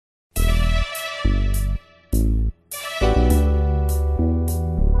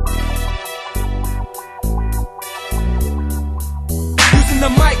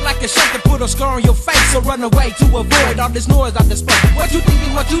put a scar on your face or run away to avoid all this noise I display. What you think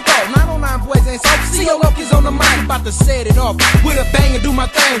is what you thought? 909 Boyz ain't so. CO Loki's on the mic, about to set it off with a bang and do my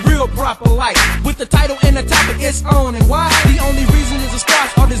thing real proper like. With the title and the topic, it's on. And why? The only reason is a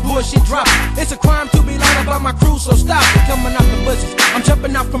squash all this bullshit dropping. It's a crime to be lying about my crew, so stop it. Coming out the bushes, I'm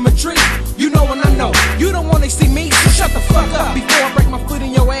jumping out from a tree. You know when I know you don't wanna see me, so shut the fuck up before I break my foot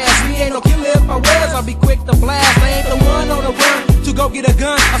in your ass. Me ain't no killer if I was, I'll be quick to blast. I ain't the one on the run to go get a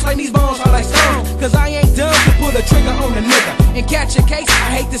gun. I sling these bones hard like stone, cause I ain't dumb to pull a trigger on a nigga and catch a case.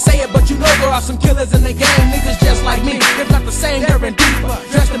 I hate to say it, but you know there are some killers in the game. Niggas just like me, if not the same, they're in deeper.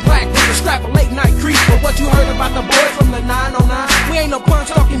 Dressed in black with a strap, a late night creep. But what you heard about the boys from the 909? We ain't no punch,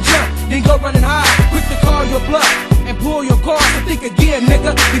 talking jump, then go running high. Quick to call your bluff and pull your car, so think again,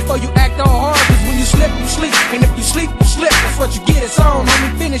 nigga, before you act all hard. Cause when you slip, you sleep, and if you sleep, you slip. That's what you get, it's on,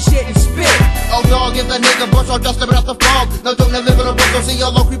 homie, finish it and spit. Oh dog, if that nigga bust all just living out the fog. No joke, never live in a book, don't see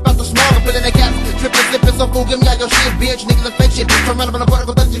your low creep out the smog. I'm putting the cats, tripping, slipping, so fool, give me all your shit, bitch. Niggas are fake shit, turn around up in a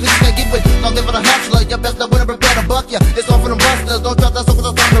particle that you can't get with. Don't live in a hustler, your best that winner prepare to buck ya. It's all for them busters, don't trust that so cause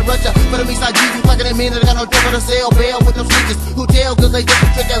I'm trying to rush ya. For the me side Jesus, like it ain't mean that I got no trouble to sell, bail with them snitches. Who tell, cause they just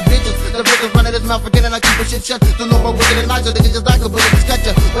trick ass bitches. The bitches running this mouth, forgetting I keep a shit shut. Do no more wicked and nicer, they just like a bullet, just cut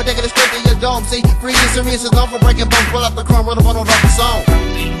ya. But they get it straight to your dome, see? Free and serious is known for breaking bones, roll up the crumb, roll up on the song.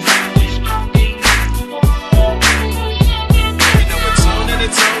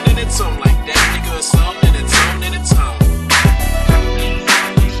 It's on like that, nigga. It's on and it's on and it's on.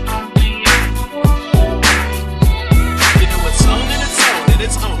 You know it's on and it's on and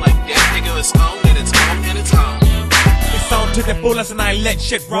it's on like that, nigga. It's on and it's on and it's on. It's on to the fullest and I ain't let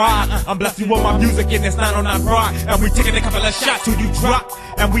shit ride. I'm blessed you with my music and it's 909 rock. And we taking a couple of shots till you drop.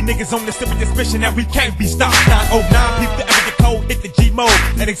 And we niggas on the sip of this mission that we can't be stopped. 909, people to ever get cold, hit the G mode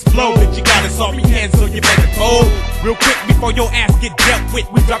and explode. And you got us all me hands so you better fold. Real quick before your ass get dealt with,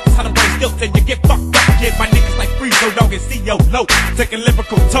 we drop this how them brain stilts and you get fucked up. Kid, my niggas like free, so dog and CO low. Taking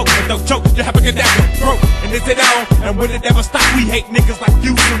lyrical toke, but don't choke, you have a cadaver broke. And is it on? And will it ever stop? We hate niggas like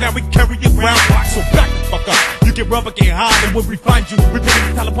you, so now we carry it round block. So back the fuck up. You get rubber, get high, and when we find you, we put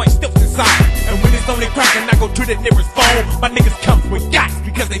the telepoint stilts inside. And when it's only cracking, I go to the nearest phone. My niggas come with gas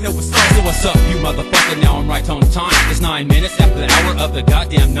because they know it's on. So what's up, you motherfucker? Now I'm right on time. It's 9 minutes after the hour of the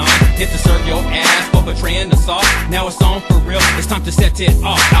goddamn 9. Hit to serve your ass for betraying the sauce. Now it's on for real. It's time to set it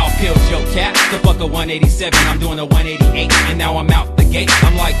off. I'll kill your cat. The fuck a 187. I'm doing a 188, and now I'm out the gate.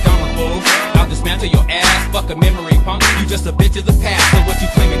 I'm like Donald Fool. I'll dismantle your ass. Fuck a memory punk. You just a bitch of the past. So what you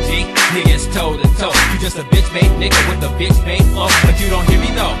claiming, G? Niggas toe to toe. You just a bitch-made nigga with a bitch-made flow. But you don't hear me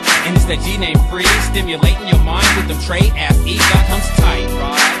though. And it's that G name free, stimulating your mind with them trade ass E's. That comes tight,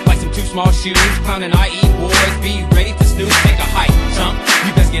 right? Like some too small shoes, clowning IE boys. Be ready to snooze, take a hike, chump.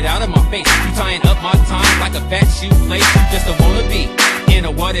 You best get out of my face. You tying up my time like a fat shoe place. You just a wannabe in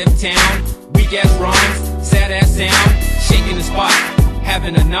a what if town. Weak ass rhymes, sad ass sound. Shaking the spot,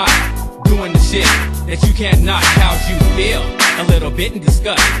 having a knot. Doing the shit that you can't knock. How's you feel? A little bit in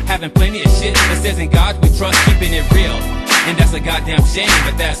disgust. Having plenty of shit that says in God we trust, keeping it real. And that's a goddamn shame,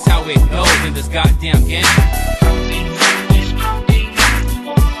 but that's how it goes in this goddamn game.